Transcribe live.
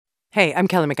Hey, I'm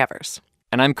Kelly McEvers.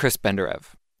 And I'm Chris Benderev.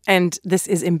 And this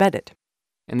is Embedded.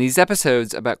 And these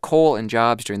episodes about coal and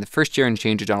jobs during the first year and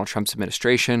change of Donald Trump's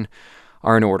administration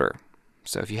are in order.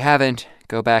 So if you haven't,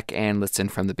 go back and listen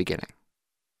from the beginning.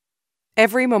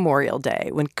 Every Memorial Day,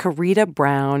 when Karida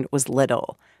Brown was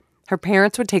little, her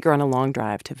parents would take her on a long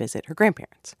drive to visit her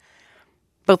grandparents.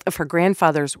 Both of her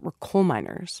grandfathers were coal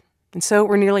miners, and so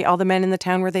were nearly all the men in the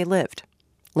town where they lived,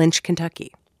 Lynch,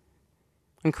 Kentucky.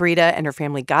 When Karida and her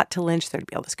family got to Lynch, there'd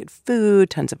be all this good food,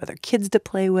 tons of other kids to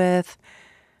play with.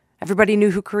 Everybody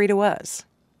knew who Karida was.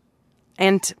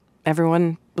 And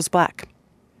everyone was black,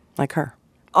 like her.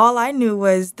 All I knew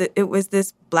was that it was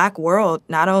this black world,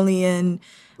 not only in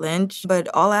Lynch, but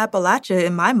all Appalachia,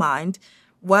 in my mind,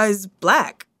 was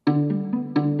black.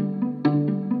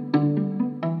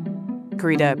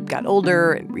 Karida got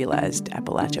older and realized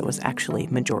Appalachia was actually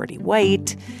majority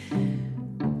white.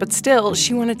 But still,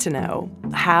 she wanted to know,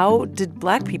 how did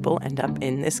black people end up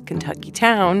in this Kentucky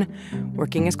town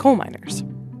working as coal miners?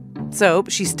 So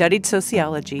she studied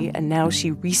sociology, and now she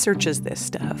researches this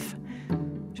stuff.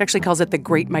 She actually calls it the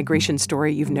Great Migration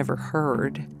Story You've Never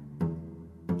Heard.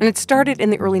 And it started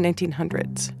in the early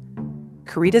 1900s.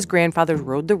 Karida's grandfathers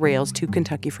rode the rails to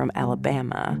Kentucky from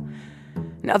Alabama,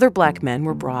 and other black men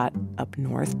were brought up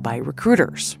north by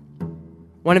recruiters.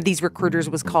 One of these recruiters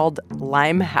was called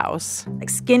Limehouse. Like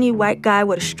skinny white guy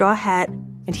with a straw hat.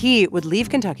 And he would leave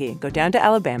Kentucky, go down to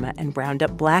Alabama, and round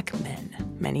up black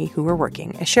men, many who were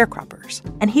working as sharecroppers.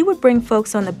 And he would bring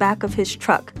folks on the back of his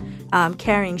truck,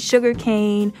 carrying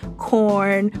sugarcane,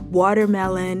 corn,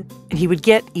 watermelon. And he would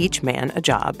get each man a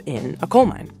job in a coal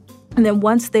mine. And then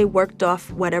once they worked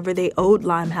off whatever they owed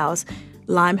Limehouse,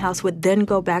 Limehouse would then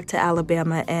go back to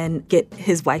Alabama and get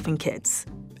his wife and kids.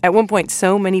 At one point,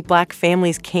 so many black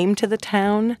families came to the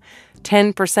town,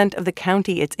 10% of the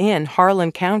county it's in,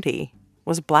 Harlan County,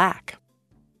 was black.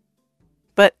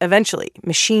 But eventually,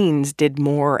 machines did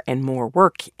more and more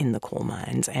work in the coal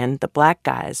mines, and the black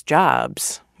guys'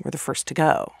 jobs were the first to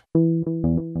go.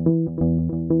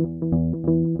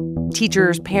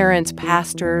 Teachers, parents,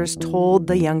 pastors told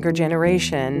the younger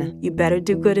generation, you better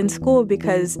do good in school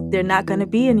because there are not going to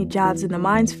be any jobs in the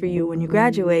mines for you when you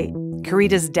graduate.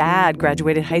 Karida's dad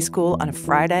graduated high school on a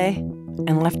Friday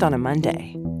and left on a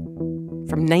Monday.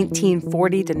 From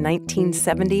 1940 to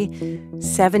 1970,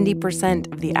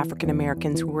 70% of the African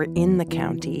Americans who were in the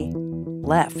county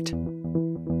left.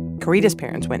 Karida's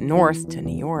parents went north to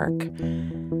New York.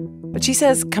 But she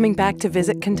says coming back to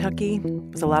visit Kentucky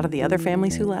with a lot of the other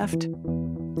families who left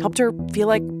helped her feel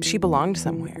like she belonged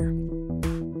somewhere.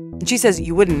 And she says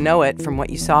you wouldn't know it from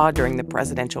what you saw during the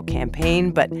presidential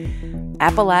campaign, but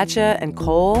Appalachia and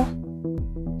coal,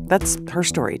 that's her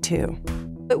story too.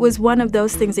 It was one of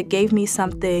those things that gave me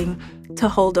something to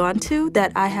hold on to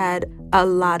that I had a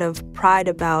lot of pride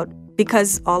about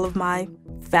because all of my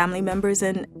family members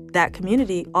in that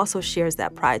community also shares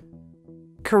that pride.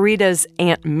 Karida's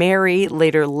Aunt Mary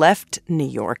later left New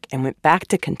York and went back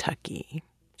to Kentucky.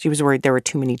 She was worried there were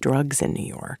too many drugs in New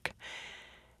York.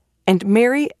 And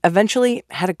Mary eventually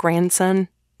had a grandson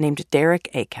named Derek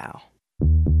Akau.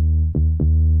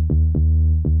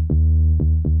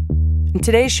 In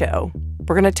today's show,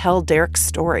 we're going to tell Derek's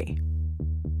story.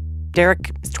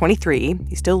 Derek is 23.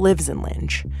 He still lives in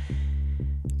Lynch.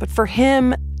 But for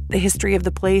him, the history of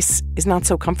the place is not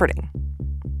so comforting.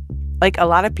 Like a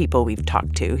lot of people we've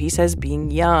talked to, he says being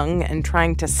young and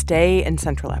trying to stay in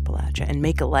Central Appalachia and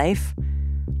make a life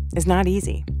is not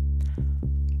easy.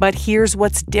 But here's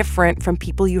what's different from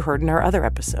people you heard in our other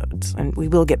episodes, and we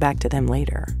will get back to them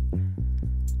later.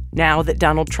 Now that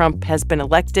Donald Trump has been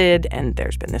elected and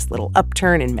there's been this little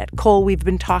upturn in met coal we've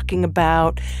been talking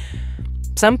about,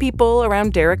 some people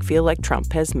around Derek feel like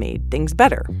Trump has made things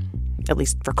better, at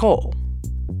least for coal.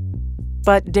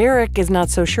 But Derek is not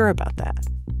so sure about that.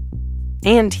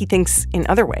 And he thinks in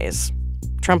other ways,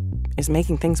 Trump is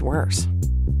making things worse.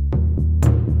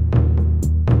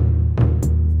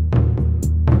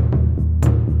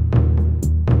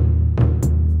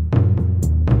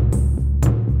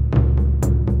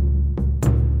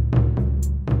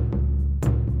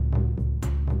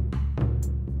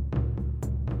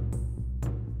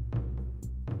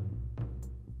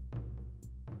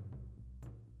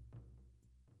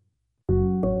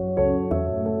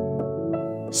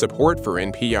 Support for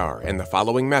NPR and the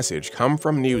following message come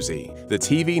from Newsy, the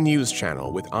TV news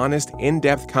channel with honest,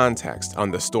 in-depth context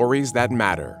on the stories that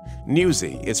matter.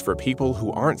 Newsy is for people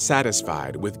who aren't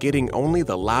satisfied with getting only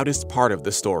the loudest part of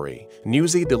the story.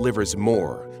 Newsy delivers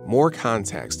more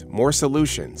context, more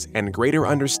solutions, and greater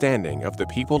understanding of the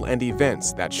people and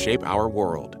events that shape our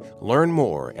world. Learn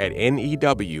more at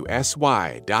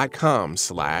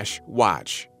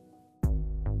newsy.com/watch.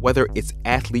 Whether it's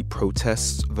athlete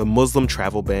protests, the Muslim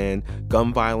travel ban,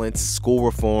 gun violence, school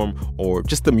reform, or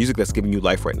just the music that's giving you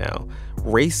life right now,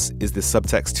 race is the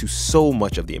subtext to so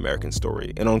much of the American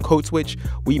story. And on Code Switch,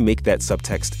 we make that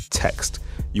subtext text.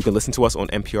 You can listen to us on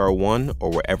NPR One or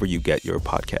wherever you get your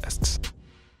podcasts.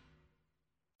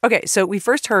 Okay, so we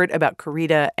first heard about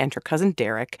Karida and her cousin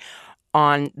Derek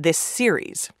on this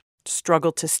series,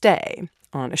 Struggle to Stay,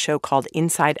 on a show called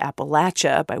Inside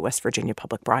Appalachia by West Virginia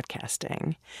Public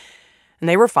Broadcasting. And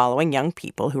they were following young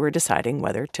people who were deciding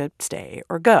whether to stay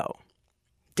or go.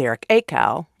 Derek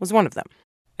Akal was one of them.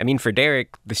 I mean, for Derek,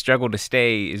 the struggle to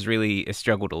stay is really a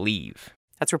struggle to leave.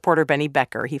 That's reporter Benny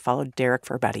Becker. He followed Derek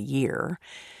for about a year.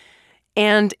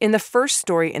 And in the first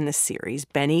story in the series,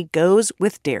 Benny goes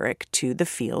with Derek to the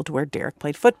field where Derek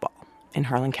played football in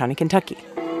Harlan County, Kentucky.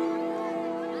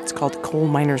 It's called Coal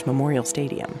Miners Memorial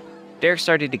Stadium. Derek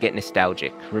started to get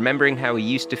nostalgic, remembering how he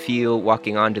used to feel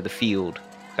walking onto the field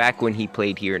back when he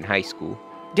played here in high school.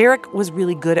 Derek was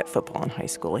really good at football in high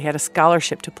school. He had a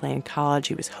scholarship to play in college.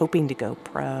 He was hoping to go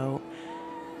pro.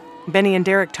 Benny and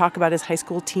Derek talk about his high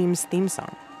school team's theme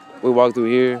song. We walked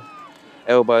through here,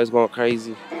 everybody's going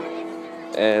crazy,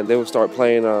 and they would start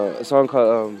playing a song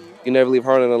called You Never Leave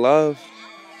Harlan Alive.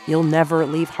 You'll Never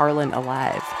Leave Harlan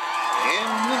Alive. In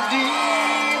the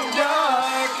deep,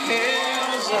 dark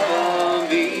hills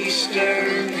of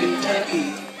eastern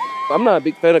Kentucky. I'm not a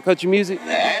big fan of country music.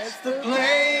 That's the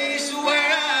place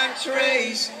where I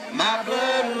trace my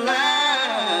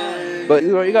bloodline. But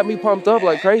you got me pumped up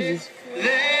like crazy. There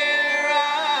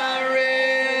I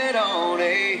read on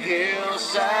a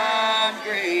hillside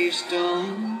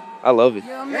gravestone. I love it.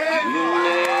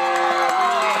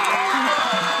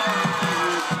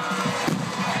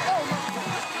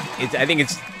 I think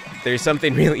there's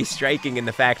something really striking in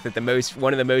the fact that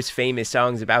one of the most famous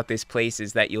songs about this place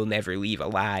is that you'll never leave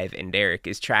alive, and Derek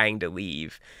is trying to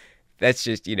leave. That's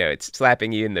just, it's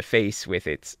slapping you in the face with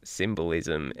its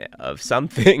symbolism of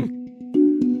something.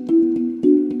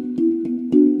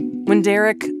 When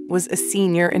Derek was a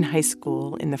senior in high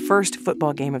school, in the first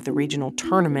football game of the regional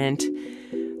tournament,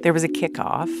 there was a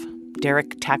kickoff.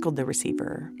 Derek tackled the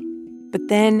receiver. But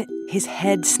then his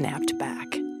head snapped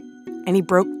back, and he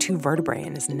broke 2 vertebrae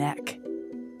in his neck.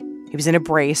 He was in a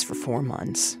brace for 4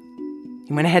 months.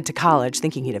 He went ahead to college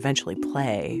thinking he'd eventually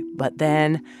play, but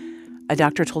then a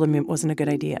doctor told him it wasn't a good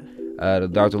idea. The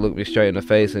doctor looked me straight in the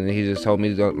face, and he just told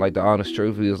me the honest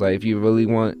truth. He was like, if you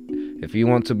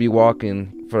want to be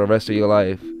walking for the rest of your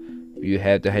life, you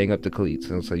have to hang up the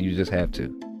cleats. And so you just have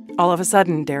to. All of a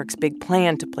sudden, Derek's big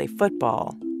plan to play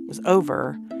football was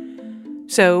over.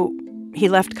 So he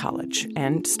left college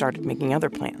and started making other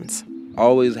plans.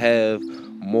 Always have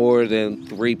more than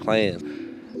 3 plans.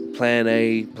 Plan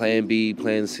A, Plan B,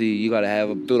 Plan C. You got to have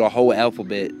them through the whole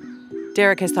alphabet.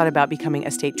 Derek has thought about becoming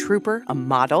a state trooper, a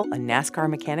model, a NASCAR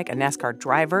mechanic, a NASCAR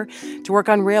driver, to work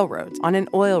on railroads, on an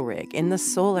oil rig, in the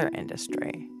solar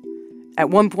industry. At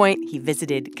one point, he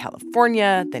visited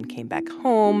California, then came back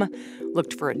home,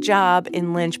 looked for a job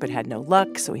in Lynch but had no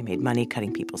luck, so he made money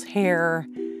cutting people's hair.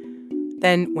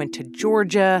 Then went to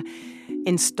Georgia,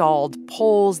 installed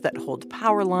poles that hold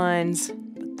power lines,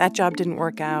 but that job didn't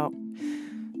work out.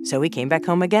 So he came back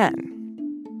home again.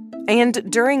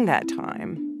 And during that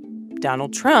time,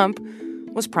 Donald Trump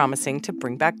was promising to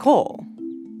bring back coal.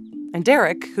 And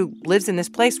Derek, who lives in this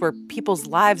place where people's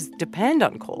lives depend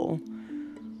on coal,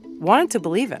 wanted to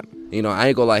believe him. I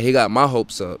ain't gonna lie, he got my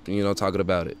hopes up, talking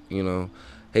about it,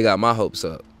 He got my hopes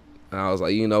up. And I was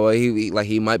like, you know what,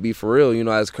 he might be for real,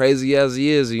 as crazy as he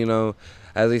is,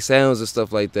 as he sounds and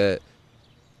stuff like that.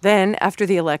 Then, after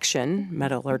the election,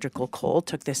 metallurgical coal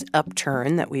took this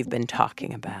upturn that we've been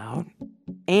talking about.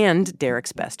 And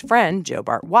Derek's best friend, Joe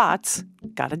Bart Watts,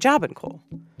 got a job in coal.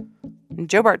 And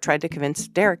Joe Bart tried to convince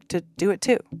Derek to do it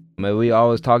too. We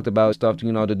always talked about stuff,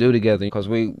 to do together because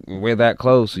we're that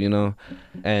close,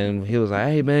 And he was like,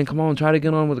 hey, man, come on, try to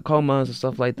get on with the coal mines and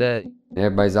stuff like that.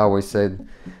 Everybody's always said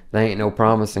there ain't no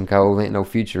promise in coal, there ain't no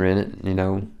future in it,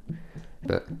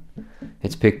 But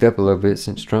it's picked up a little bit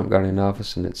since Trump got in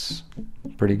office, and it's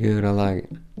pretty good. I like it.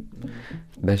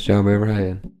 Best job I ever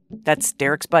had. That's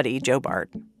Derek's buddy, Joe Bart.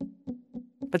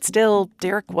 But still,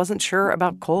 Derek wasn't sure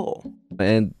about coal.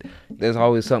 And there's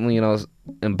always something, in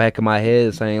the back of my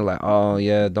head saying like, oh,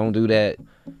 yeah, don't do that.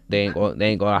 They ain't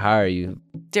going to hire you.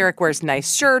 Derek wears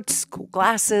nice shirts, cool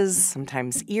glasses,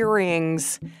 sometimes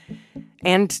earrings,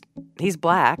 and he's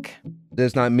black.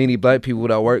 There's not many black people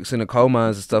that works in the coal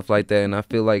mines and stuff like that, and I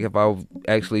feel like if I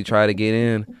actually try to get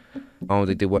in, I don't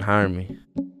think they would hire me.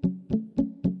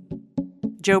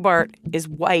 Joe Bart is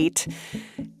white,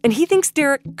 and he thinks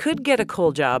Derek could get a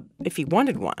coal job if he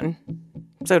wanted one.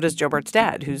 So does Joe Bart's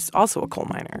dad, who's also a coal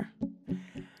miner.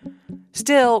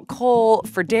 Still, coal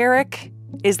for Derek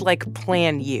is like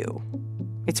Plan U.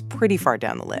 It's pretty far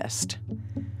down the list.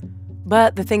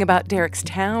 But the thing about Derek's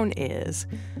town is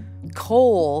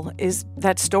coal is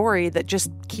that story that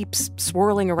just keeps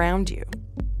swirling around you,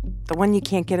 the one you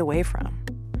can't get away from.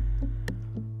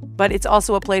 But it's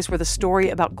also a place where the story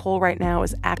about coal right now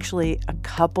is actually a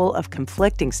couple of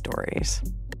conflicting stories.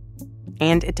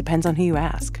 And it depends on who you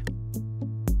ask.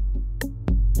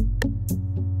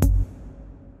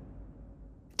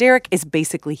 Derek is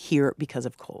basically here because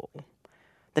of coal.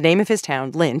 The name of his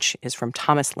town, Lynch, is from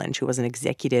Thomas Lynch, who was an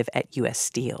executive at U.S.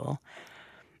 Steel.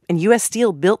 And U.S.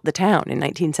 Steel built the town in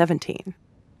 1917.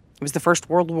 It was the First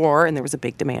World War, and there was a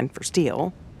big demand for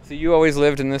steel. So you always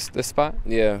lived in this spot?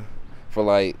 Yeah, for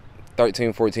like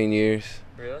 13, 14 years.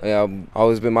 Really? Yeah, I've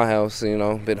always been my house,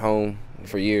 been home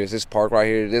for years. This park right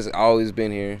here, this always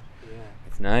been here. Yeah.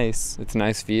 It's nice. It's a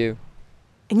nice view.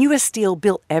 And U.S. Steel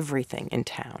built everything in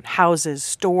town. Houses,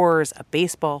 stores, a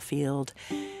baseball field,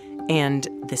 and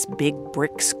this big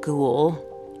brick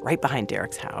school right behind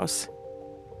Derek's house.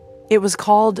 It was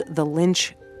called the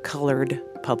Lynch Colored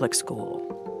Public School.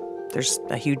 There's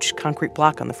a huge concrete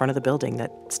block on the front of the building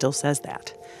that still says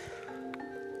that.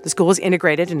 The school was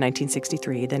integrated in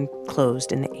 1963, then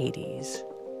closed in the 80s.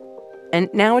 And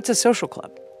now it's a social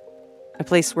club, a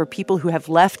place where people who have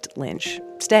left Lynch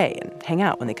stay and hang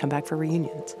out when they come back for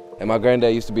reunions. And my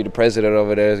granddad used to be the president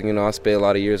over there. I spent a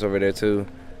lot of years over there, too.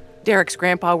 Derek's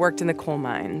grandpa worked in the coal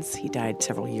mines. He died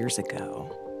several years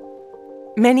ago.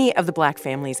 Many of the black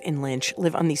families in Lynch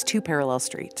live on these two parallel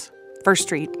streets, 1st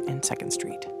Street and 2nd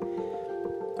Street.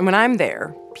 And when I'm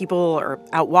there, people are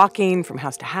out walking from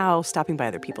house to house, stopping by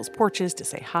other people's porches to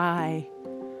say hi.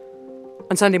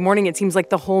 On Sunday morning, it seems like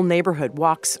the whole neighborhood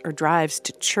walks or drives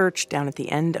to church down at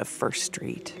the end of 1st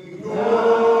Street.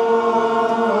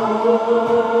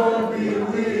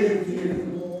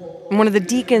 And one of the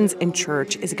deacons in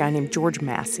church is a guy named George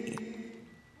Massey.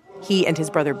 He and his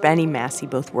brother Benny Massey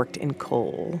both worked in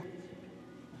coal.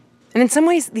 And in some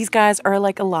ways, these guys are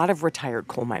like a lot of retired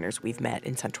coal miners we've met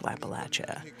in Central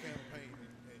Appalachia.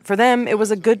 For them, it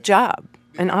was a good job,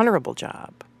 an honorable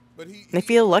job. They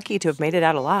feel lucky to have made it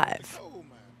out alive.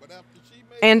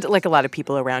 And like a lot of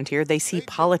people around here, they see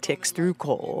politics through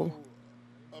coal.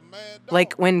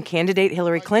 Like when candidate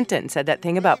Hillary Clinton said that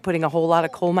thing about putting a whole lot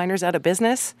of coal miners out of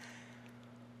business,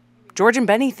 George and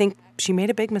Benny think she made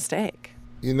a big mistake.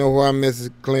 You know why Mrs.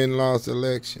 Clinton lost the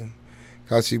election?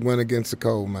 Because she went against the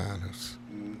coal miners.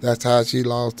 That's how she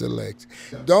lost the election.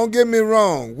 Don't get me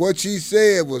wrong. What she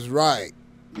said was right.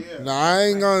 Now, I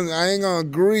ain't gonna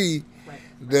agree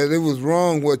that it was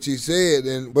wrong what she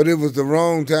said, but it was the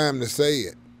wrong time to say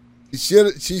it.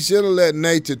 She should have let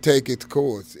nature take its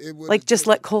course. Like just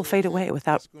let coal fade away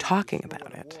without talking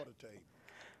about it.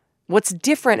 What's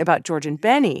different about George and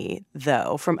Benny,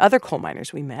 though, from other coal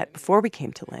miners we met before we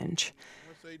came to Lynch,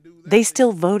 they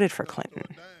still voted for Clinton.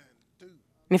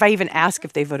 And if I even ask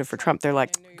if they voted for Trump, they're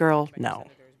like, girl, no.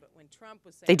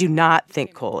 They do not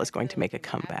think coal is going to make a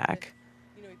comeback.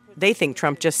 They think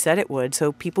Trump just said it would,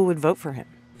 so people would vote for him.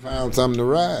 Found something to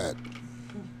ride.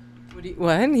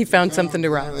 What? He found something to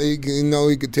ride? He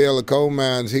could tell the coal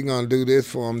mines he going to do this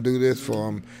for them, do this for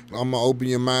them. I'm going to open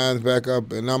your minds back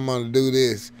up, and I'm going to do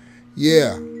this.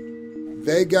 Yeah,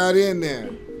 they got in there.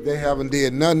 They haven't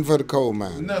did nothing for the coal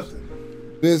mines.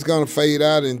 Nothing. This is going to fade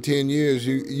out in 10 years.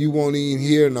 You won't even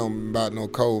hear about no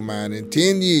coal mine. In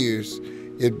 10 years,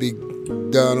 it'd be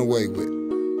done away with.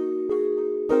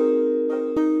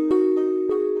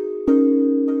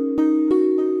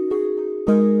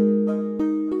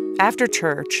 After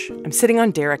church, I'm sitting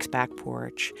on Derek's back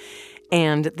porch,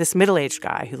 and this middle-aged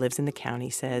guy who lives in the county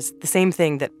says the same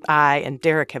thing that I and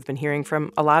Derek have been hearing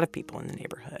from a lot of people in the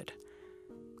neighborhood.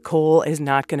 Coal is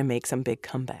not going to make some big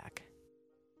comeback.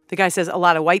 The guy says a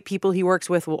lot of white people he works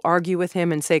with will argue with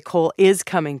him and say coal is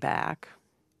coming back.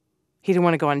 He didn't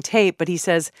want to go on tape, but he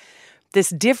says this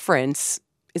difference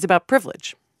is about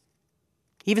privilege.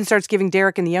 He even starts giving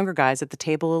Derek and the younger guys at the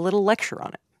table a little lecture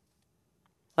on it.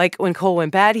 Like when coal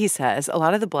went bad, he says, a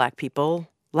lot of the black people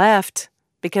left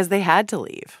because they had to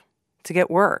leave to get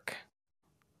work.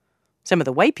 Some of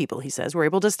the white people, he says, were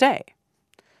able to stay.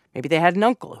 Maybe they had an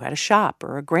uncle who had a shop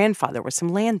or a grandfather with some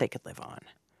land they could live on.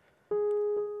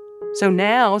 So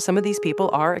now some of these people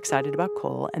are excited about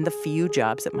coal and the few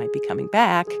jobs that might be coming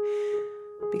back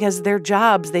because they're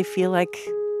jobs they feel like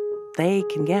they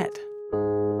can get.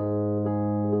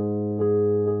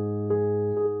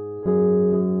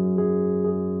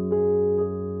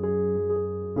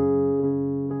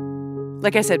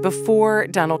 Like I said, before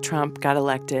Donald Trump got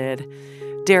elected,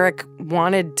 Derek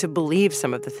wanted to believe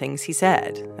some of the things he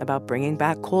said about bringing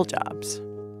back coal jobs.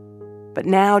 But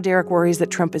now Derek worries that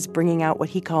Trump is bringing out what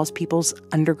he calls people's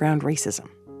underground racism.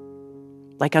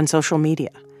 Like on social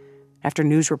media, after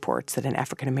news reports that an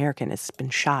African American has been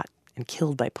shot and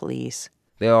killed by police.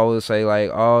 They always say, like,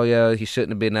 oh, yeah, he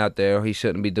shouldn't have been out there, or he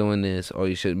shouldn't be doing this, or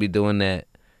he shouldn't be doing that,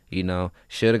 you know.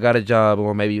 Should have got a job,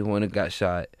 or maybe he wouldn't have got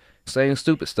shot. Saying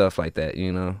stupid stuff like that,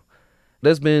 you know.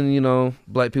 There's been, you know,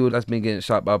 black people that's been getting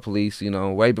shot by police, you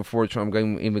know, way before Trump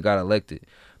even got elected.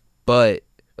 But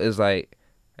it's like,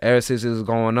 ever since this is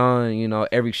going on, you know,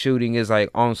 every shooting is, like,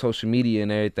 on social media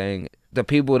and everything. The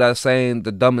people that's saying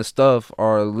the dumbest stuff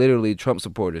are literally Trump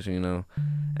supporters, you know.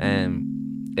 And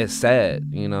it's sad,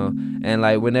 you know. And,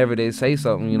 like, whenever they say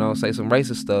something, you know, say some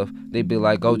racist stuff, they be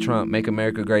like, go Trump, make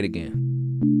America great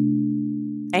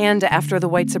again. And after the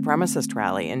white supremacist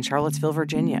rally in Charlottesville,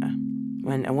 Virginia,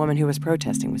 when a woman who was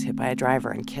protesting was hit by a driver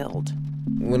and killed.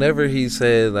 Whenever he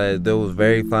said, like, there was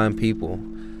very fine people,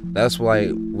 that's why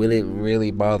it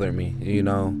really bothered me, you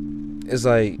know. It's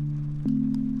like,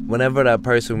 whenever that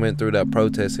person went through that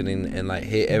protesting and like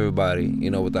hit everybody,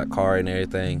 you know, with that car and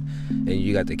everything, and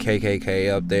you got the KKK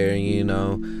up there, you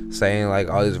know, saying like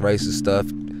all this racist stuff,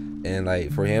 and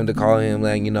like for him to call him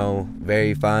like, you know,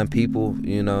 very fine people,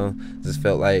 you know, just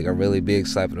felt like a really big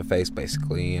slap in the face,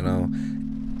 basically, you know.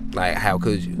 Like, how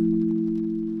could you?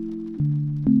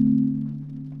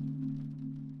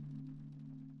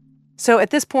 So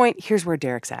at this point, here's where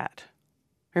Derek's at.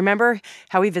 Remember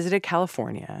how he visited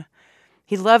California?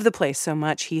 He loved the place so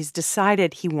much, he's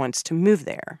decided he wants to move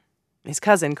there. His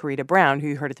cousin, Karita Brown, who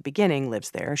you heard at the beginning,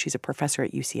 lives there. She's a professor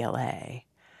at UCLA.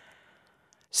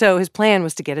 So his plan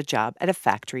was to get a job at a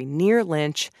factory near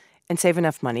Lynch and save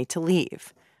enough money to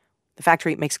leave. The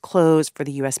factory makes clothes for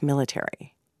the U.S.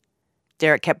 military.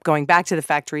 Derek kept going back to the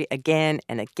factory again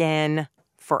and again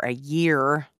for a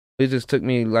year. It just took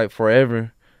me, like,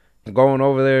 forever. Going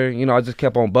over there, you know, I just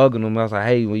kept on bugging him. I was like,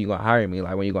 hey, when you gonna hire me?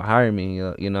 Like, when you gonna hire me,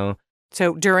 you know?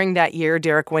 So during that year,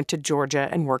 Derek went to Georgia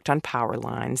and worked on power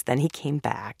lines. Then he came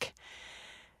back.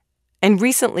 And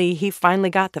recently, he finally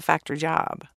got the factory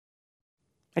job.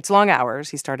 It's long hours.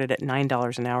 He started at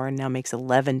 $9 an hour and now makes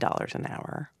 $11 an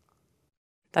hour.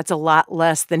 That's a lot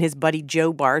less than his buddy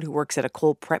Joe Bard, who works at a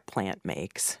coal prep plant,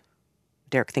 makes.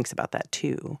 Derek thinks about that,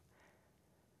 too.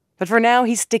 But for now,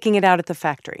 he's sticking it out at the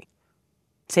factory,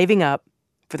 saving up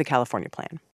for the California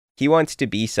plan. He wants to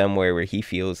be somewhere where he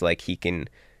feels like he can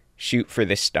shoot for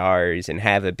the stars and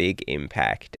have a big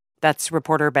impact. That's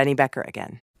reporter Benny Becker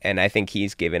again. And I think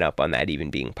he's given up on that even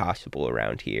being possible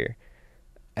around here.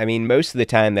 I mean, most of the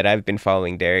time that I've been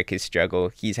following Derek, his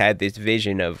struggle, he's had this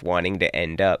vision of wanting to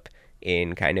end up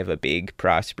in kind of a big,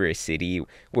 prosperous city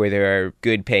where there are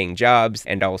good-paying jobs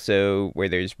and also where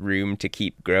there's room to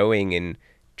keep growing and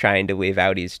trying to live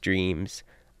out his dreams.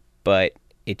 But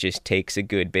it just takes a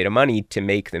good bit of money to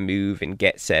make the move and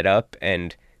get set up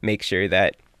and make sure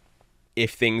that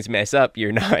if things mess up,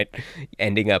 you're not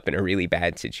ending up in a really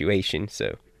bad situation.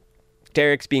 So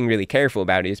Derek's being really careful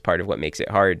about it is part of what makes it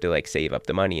hard to like save up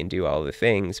the money and do all the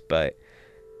things. But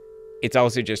it's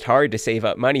also just hard to save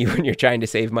up money when you're trying to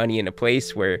save money in a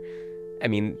place where, I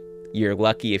mean, you're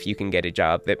lucky if you can get a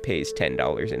job that pays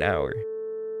 $10 an hour.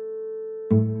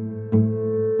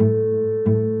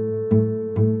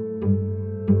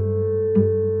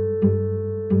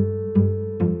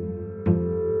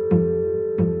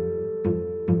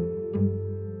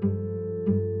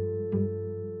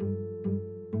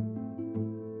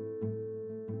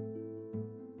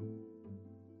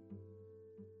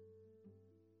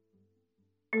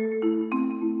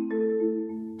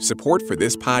 Support for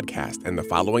this podcast and the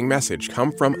following message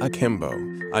come from Akimbo,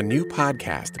 a new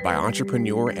podcast by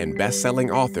entrepreneur and best-selling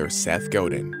author Seth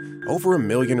Godin. Over 1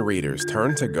 million readers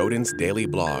turn to Godin's daily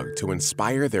blog to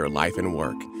inspire their life and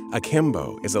work.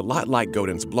 Akimbo is a lot like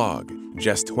Godin's blog,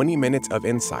 just 20 minutes of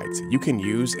insights you can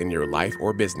use in your life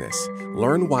or business.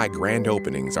 Learn why grand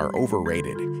openings are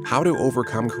overrated, how to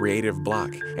overcome creative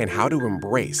block, and how to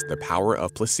embrace the power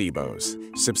of placebos.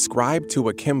 Subscribe to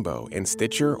Akimbo in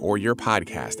Stitcher or your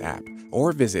podcast app,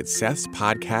 or visit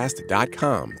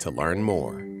sethspodcast.com to learn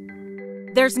more.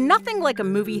 There's nothing like a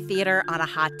movie theater on a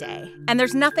hot day, and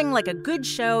there's nothing like a good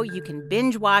show you can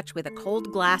binge watch with a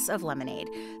cold glass of lemonade.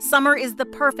 Summer is the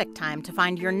perfect time to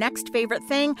find your next favorite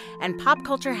thing, and Pop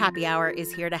Culture Happy Hour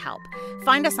is here to help.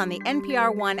 Find us on the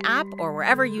NPR One app or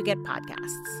wherever you get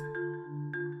podcasts.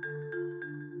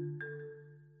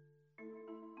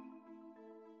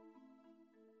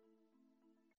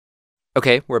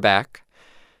 Okay, we're back.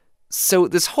 So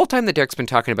this whole time that Derek's been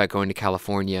talking about going to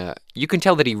California, you can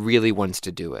tell that he really wants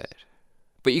to do it.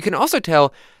 But you can also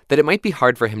tell that it might be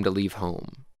hard for him to leave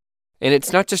home. And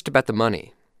it's not just about the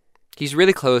money. He's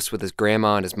really close with his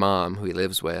grandma and his mom, who he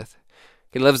lives with.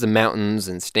 He loves the mountains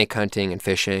and snake hunting and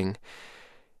fishing.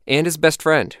 And his best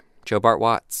friend, Joe Bart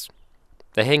Watts.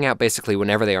 They hang out basically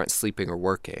whenever they aren't sleeping or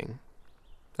working.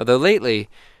 Although lately,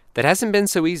 that hasn't been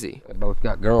so easy. We both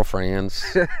got girlfriends.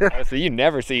 So you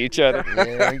never see each other.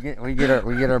 Yeah, we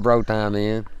get our bro time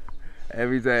in.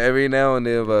 Every now and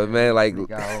then, but man, like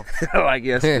like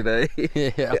yesterday.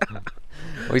 Yeah.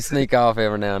 We sneak off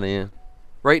every now and then.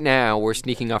 Right now, we're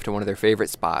sneaking off to one of their favorite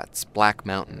spots, Black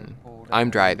Mountain. I'm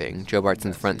driving. Joe Bart's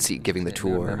in the front seat giving the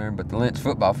tour. But the Lynch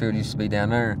football field used to be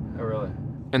down there. Oh, really?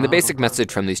 And the basic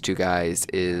message from these two guys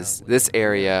is this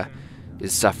area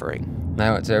is suffering.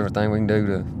 Now it's everything we can do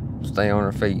to stay on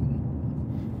our feet.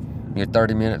 You're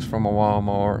 30 minutes from a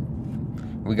Walmart.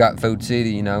 We got Food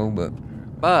City,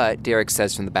 But, Derek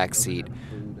says from the back seat,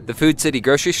 the Food City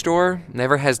grocery store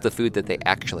never has the food that they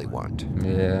actually want.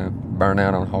 Yeah, burn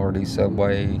out on Hardee's,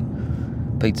 Subway,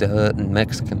 Pizza Hut, and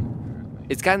Mexican.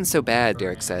 It's gotten so bad,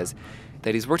 Derek says,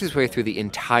 that he's worked his way through the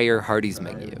entire Hardee's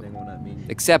menu,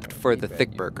 except for the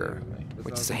thick burger,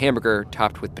 which is a hamburger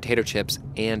topped with potato chips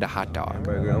and a hot dog.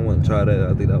 I wouldn't try that.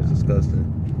 I think that was disgusting.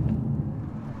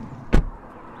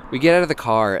 We get out of the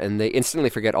car, and they instantly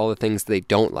forget all the things they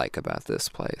don't like about this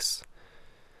place.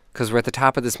 Because we're at the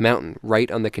top of this mountain,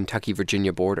 right on the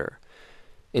Kentucky-Virginia border.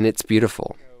 And it's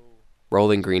beautiful.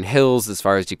 Rolling green hills as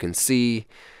far as you can see.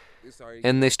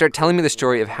 And they start telling me the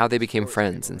story of how they became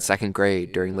friends in second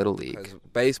grade during Little League.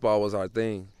 Baseball was our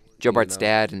thing. Joe Bart's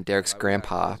dad and Derek's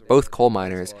grandpa, both coal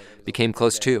miners, became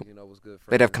close too.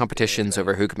 They'd have competitions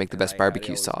over who could make the best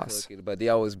barbecue sauce. But they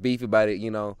always beef about it,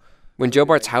 When Joe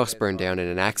Bart's house burned down in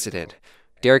an accident,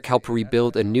 Derek helped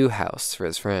rebuild a new house for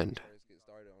his friend.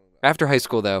 After high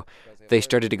school, though, they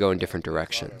started to go in different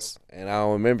directions. And I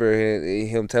remember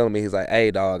him telling me, he's like,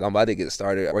 hey, dog, I'm about to get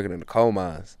started working in the coal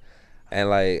mines.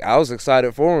 And, I was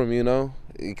excited for him,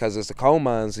 because it's the coal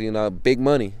mines, big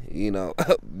money,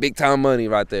 big time money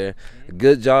right there.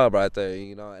 Good job right there,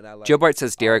 And Joe Bart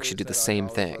says Derek should do the same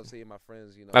thing.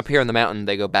 Up here on the mountain,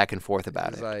 they go back and forth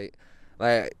about it.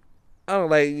 I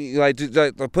don't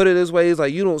to put it this way, it's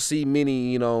like you don't see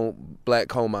many, black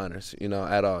coal miners,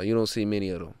 at all. You don't see many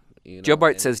of them. Joe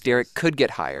Bart says Derek could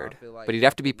get hired, but he'd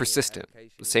have to be persistent,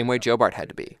 the same way Joe Bart had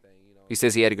to be. He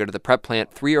says he had to go to the prep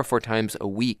plant 3 or 4 times a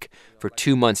week for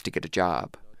 2 months to get a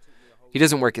job. He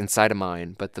doesn't work inside a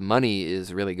mine, but the money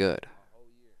is really good.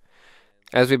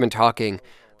 As we've been talking,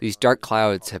 these dark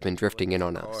clouds have been drifting in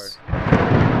on us.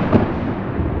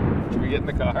 Should we get in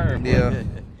the car? Yeah.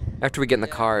 After we get in the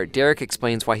car, Derek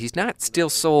explains why he's not still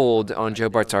sold on Joe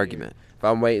Bart's argument. If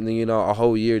I'm waiting, a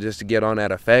whole year just to get on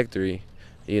at a factory,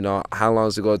 how long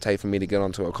is it going to take for me to get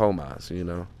onto a coal mine,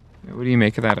 What do you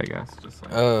make of that, I guess?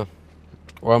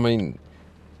 Well, I mean,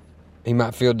 he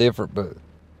might feel different, but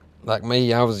like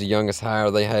me, I was the youngest hire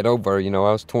they had over. I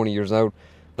was 20 years old.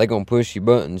 They gonna push your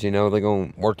buttons, they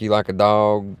gonna work you like a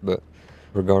dog, but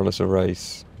regardless of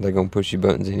race, they gonna push your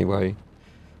buttons anyway.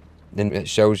 Then it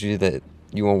shows you that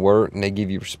you want to work and they give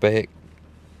you respect.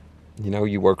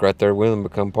 You work right there with them,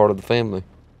 become part of the family.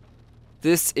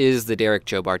 This is the Derek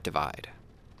Joe Bart divide.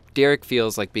 Derek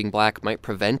feels like being black might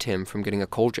prevent him from getting a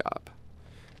coal job.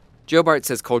 Joe Bart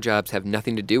says coal jobs have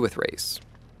nothing to do with race.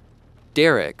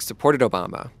 Derek supported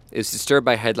Obama, is disturbed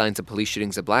by headlines of police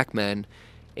shootings of black men,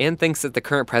 and thinks that the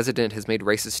current president has made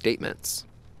racist statements.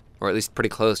 Or at least pretty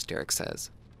close, Derek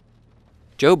says.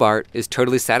 Joe Bart is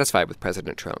totally satisfied with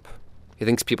President Trump. He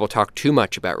thinks people talk too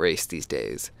much about race these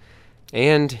days.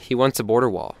 And he wants a border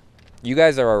wall. You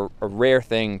guys are a rare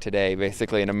thing today,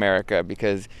 basically, in America,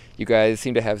 because you guys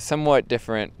seem to have somewhat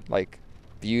different,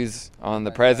 views on the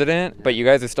president, but you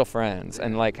guys are still friends.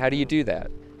 And, how do you do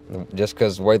that? Just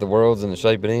because the way the world's in the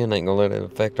shape it in ain't going to let it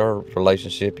affect our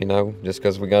relationship, Just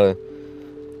because we got a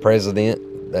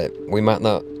president that we might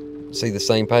not see the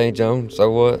same page on,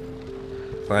 so what?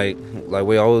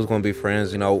 We always going to be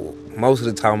friends, Most of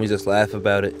the time we just laugh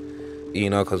about it,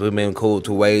 because we've been cool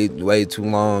to way too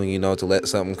long, to let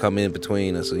something come in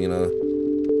between us,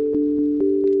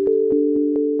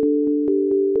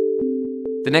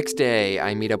 The next day,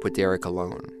 I meet up with Derek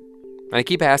alone. And I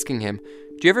keep asking him,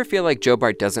 do you ever feel like Joe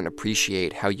Bart doesn't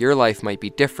appreciate how your life might be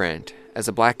different as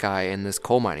a black guy in this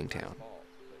coal mining town?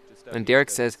 And Derek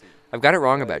says, I've got it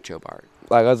wrong about Joe Bart.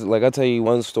 I'll tell you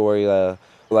one story,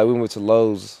 we went to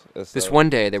Lowe's. This one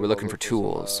day, they were looking for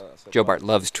tools. Joe Bart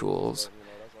loves tools.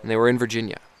 And they were in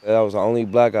Virginia. I was the only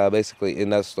black guy, basically, in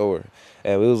that store.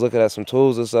 And we was looking at some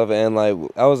tools and stuff, and, I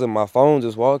was in my phone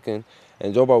just walking,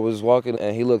 and Joe Bart was walking,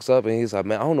 and he looks up, and he's like,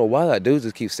 man, I don't know why that dude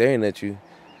just keeps staring at you.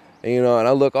 And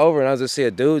I look over, and I just see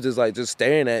a dude just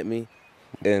staring at me.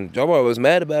 And Joe Bart was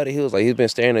mad about it. He was like, he's been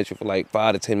staring at you for like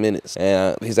 5 to 10 minutes.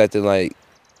 And he's acting like,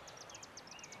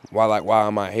 why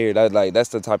am I here? That's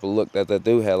the type of look that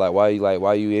dude had. Why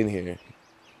are you in here?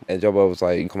 And Joe Bart was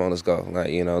like, come on, let's go.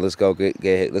 Let's go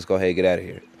let's go ahead and get out of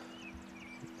here.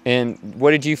 And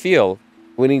what did you feel?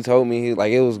 When he told me,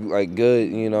 it was like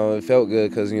good, it felt good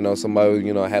because, somebody,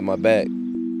 had my back.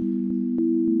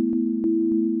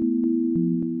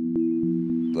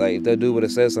 Like, that dude would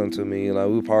have said something to me,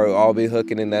 we'd probably all be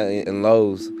hooking in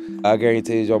Lowe's. I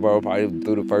guarantee you Joe Bart probably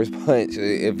threw the first punch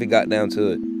if he got down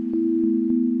to it.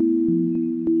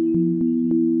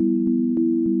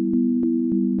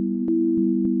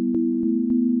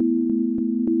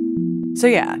 So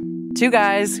yeah, two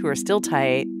guys who are still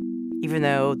tight, even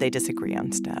though they disagree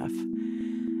on stuff.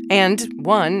 And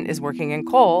one is working in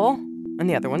coal, and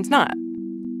the other one's not.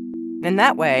 In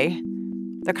that way,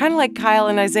 they're kind of like Kyle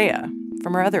and Isaiah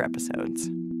from our other episodes.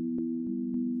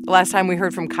 The last time we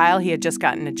heard from Kyle, he had just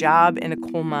gotten a job in a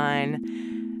coal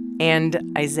mine, and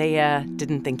Isaiah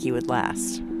didn't think he would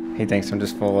last. He thinks I'm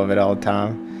just full of it all the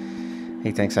time.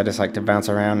 He thinks I just like to bounce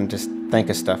around and just think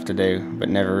of stuff to do, but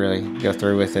never really go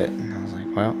through with it. And I was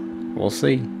like, well, we'll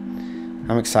see.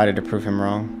 I'm excited to prove him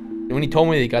wrong. When he told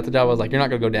me that he got the job, I was like, you're not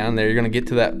going to go down there. You're going to get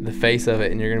to the face of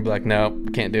it, and you're going to be like, no,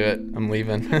 can't do it. I'm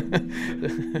leaving.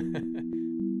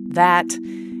 That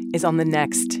is on the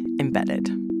next Embedded.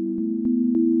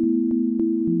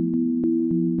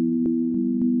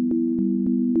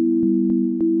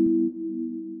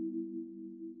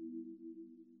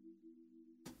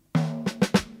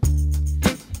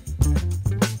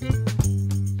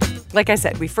 Like I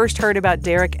said, we first heard about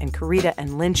Derek and Corita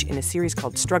and Lynch in a series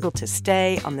called Struggle to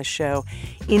Stay on the show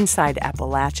Inside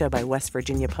Appalachia by West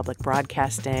Virginia Public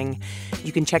Broadcasting.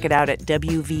 You can check it out at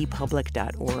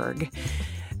wvpublic.org.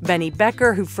 Benny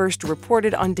Becker, who first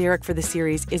reported on Derek for the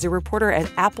series, is a reporter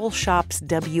at Apple Shops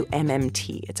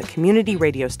WMMT. It's a community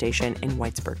radio station in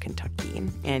Whitesburg, Kentucky.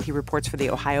 And he reports for the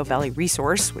Ohio Valley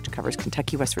Resource, which covers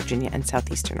Kentucky, West Virginia, and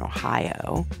southeastern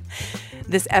Ohio.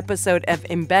 This episode of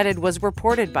Embedded was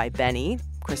reported by Benny,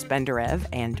 Chris Benderev,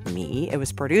 and me. It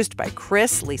was produced by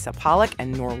Chris, Lisa Pollack,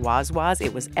 and Noor Wazwaz.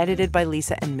 It was edited by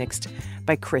Lisa and mixed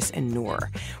by Chris and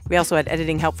Noor. We also had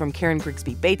editing help from Karen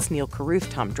Grigsby Bates, Neil Carruth,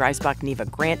 Tom Dreisbach, Neva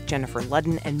Grant, Jennifer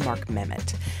Ludden, and Mark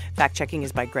Memmott. Fact-checking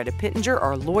is by Greta Pittenger.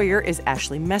 Our lawyer is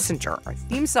Ashley Messenger. Our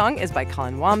theme song is by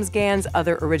Colin Wamsgans.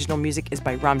 Other original music is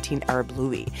by Ramtin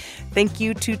Arablouei. Thank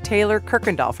you to Taylor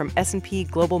Kirkendall from S&P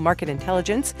Global Market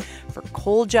Intelligence for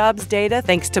coal jobs data.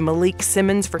 Thanks to Malik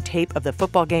Simmons for tape of the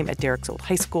football game at Derek's old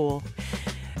high school.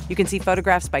 You can see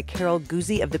photographs by Carol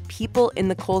Guzzi of the people in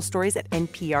the coal stories at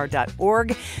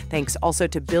npr.org. Thanks also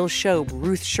to Bill Shobe,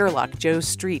 Ruth Sherlock, Joe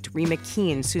Street, Rima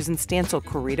Keene, Susan Stansel,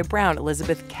 Corita Brown,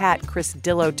 Elizabeth Catt, Chris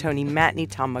Dillow, Tony Matney,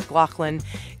 Tom McLaughlin,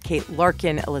 Kate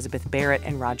Larkin, Elizabeth Barrett,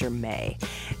 and Roger May.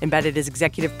 Embedded is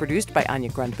executive produced by Anya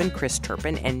Grundman, Chris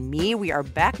Turpin, and me. We are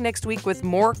back next week with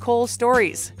more coal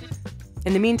stories.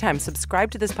 In the meantime,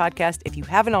 subscribe to this podcast if you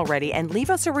haven't already, and leave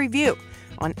us a review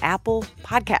on Apple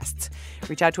Podcasts.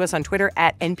 Reach out to us on Twitter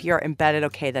at NPR Embedded.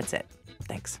 Okay, that's it.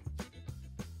 Thanks.